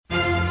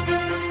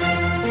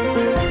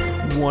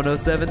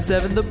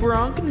1077 The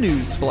Bronc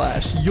News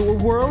Flash, your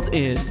world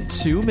in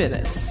 2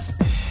 minutes.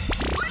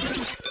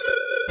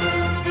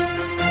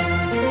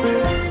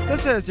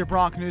 This is your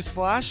Bronc News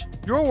Flash,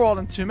 your world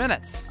in 2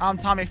 minutes. I'm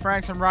Tommy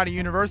Franks from Rider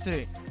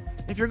University.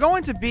 If you're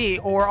going to be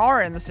or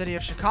are in the city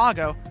of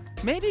Chicago,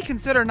 maybe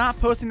consider not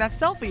posting that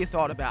selfie you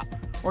thought about,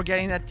 or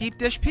getting that deep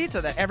dish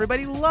pizza that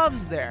everybody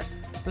loves there.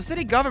 The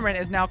city government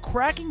is now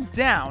cracking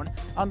down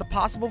on the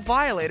possible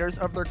violators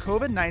of their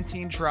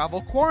COVID-19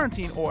 travel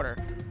quarantine order.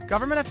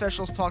 Government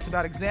officials talked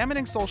about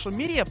examining social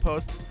media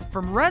posts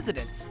from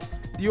residents.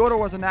 The order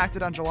was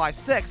enacted on July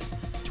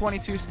 6th.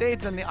 22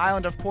 states and the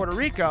island of Puerto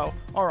Rico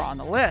are on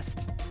the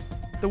list.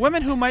 The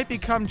women who might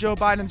become Joe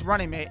Biden's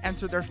running mate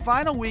entered their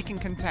final week in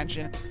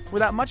contention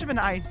without much of an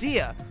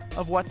idea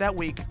of what that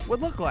week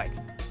would look like.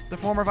 The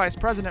former vice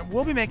president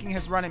will be making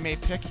his running mate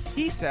pick,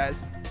 he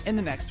says, in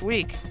the next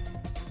week.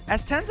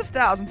 As tens of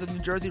thousands of New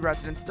Jersey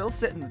residents still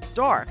sit in the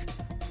dark,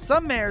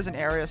 some mayors in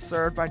areas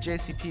served by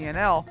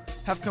JCP&L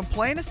have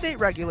complained to state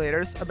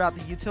regulators about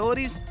the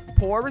utility's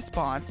poor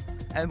response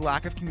and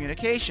lack of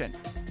communication.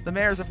 The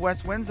mayors of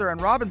West Windsor and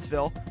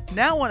Robbinsville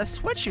now want to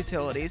switch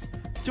utilities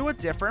to a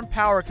different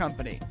power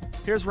company.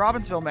 Here's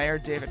Robbinsville Mayor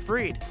David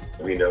Freed.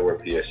 We know where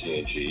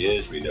PSE&G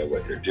is. We know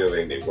what they're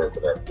doing. They work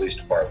with our police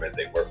department.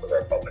 They work with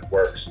our public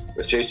works.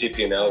 With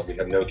JCP&L, we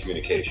have no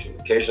communication.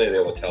 Occasionally, they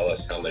will tell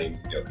us how many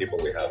people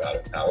we have out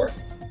of power,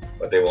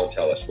 but they won't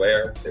tell us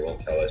where. They won't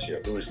tell us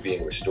who's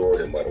being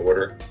restored in what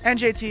order.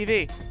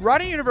 NJTV.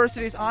 Rider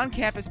University's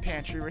on-campus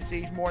pantry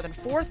received more than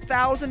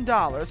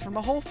 $4,000 from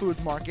the Whole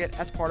Foods Market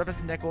as part of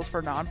its Nickels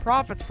for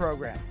Nonprofits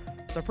program.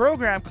 The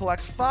program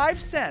collects 5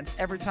 cents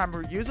every time a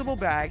reusable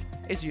bag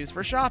is used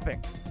for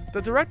shopping.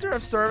 The Director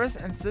of Service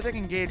and Civic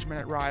Engagement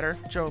at Rider,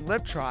 Joan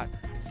Liptrot,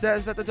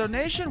 says that the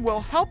donation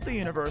will help the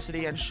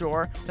university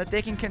ensure that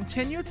they can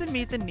continue to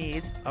meet the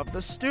needs of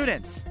the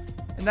students.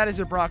 And that is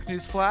your Bronc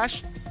News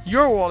Flash,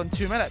 your world in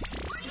 2 minutes.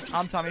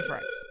 I'm Tommy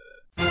Franks.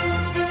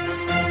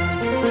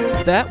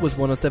 That was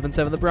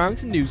 1077 The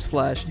Bronx News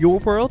Flash, your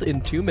world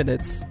in 2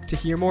 minutes. To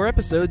hear more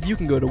episodes, you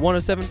can go to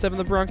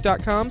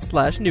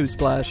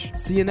 1077thebronx.com/newsflash.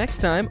 See you next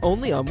time,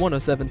 only on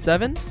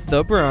 1077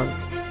 The Bronx.